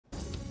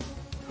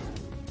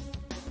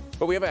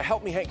But we have a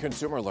Help Me Hank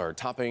consumer alert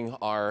topping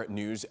our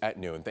news at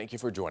noon. Thank you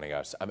for joining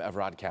us. I'm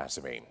Evrod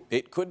Cassimy.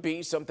 It could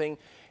be something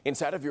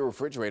inside of your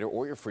refrigerator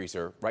or your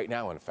freezer right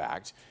now, in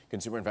fact.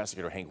 Consumer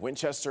investigator Hank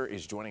Winchester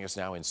is joining us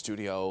now in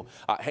studio.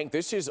 Hank,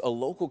 this is a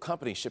local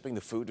company shipping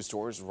the food to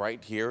stores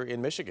right here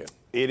in Michigan.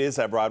 It is,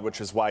 Evrod,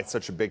 which is why it's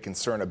such a big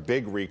concern, a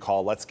big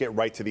recall. Let's get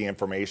right to the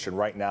information.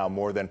 Right now,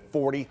 more than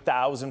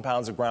 40,000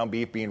 pounds of ground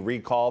beef being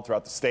recalled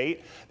throughout the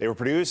state. They were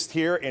produced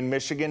here in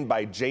Michigan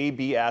by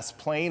JBS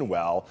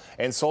Plainwell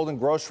and sold in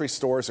grocery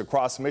stores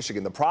across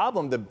Michigan. The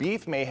problem, the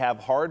beef may have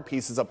hard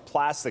pieces of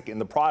plastic in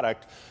the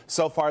product.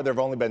 So far, there have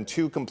only been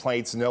 2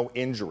 complaints, no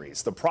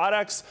injuries. The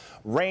products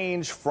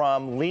range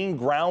from lean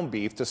ground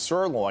beef to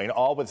sirloin,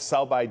 all with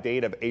sell-by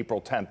date of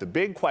April 10th. The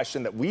big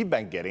question that we've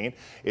been getting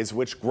is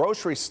which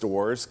grocery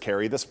stores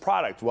carry this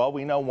product. Well,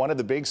 we know one of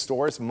the big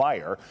stores,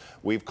 Meijer.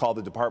 We've called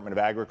the Department of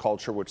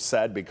Agriculture, which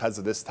said because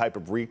of this type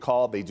of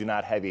recall, they do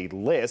not have a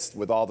list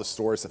with all the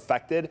stores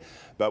affected,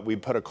 but we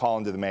put a call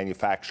into the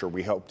manufacturer.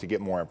 We hope to get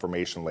more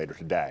information later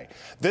today.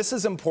 This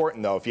is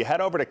important, though. If you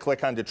head over to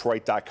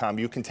clickondetroit.com,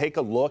 you can take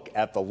a look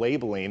at the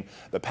labeling,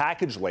 the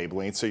package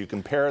labeling, so you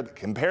compare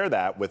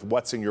that with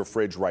what's in your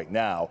fridge right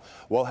now.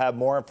 We'll have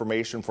more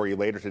information for you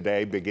later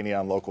today, beginning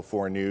on Local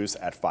 4 News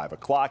at 5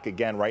 o'clock.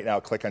 Again, right now,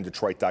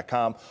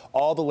 clickondetroit.com.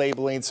 All the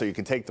labeling so you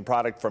can take the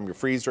product from your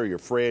freezer, your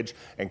fridge,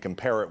 and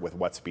compare it with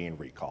what's being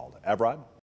recalled. Evrod?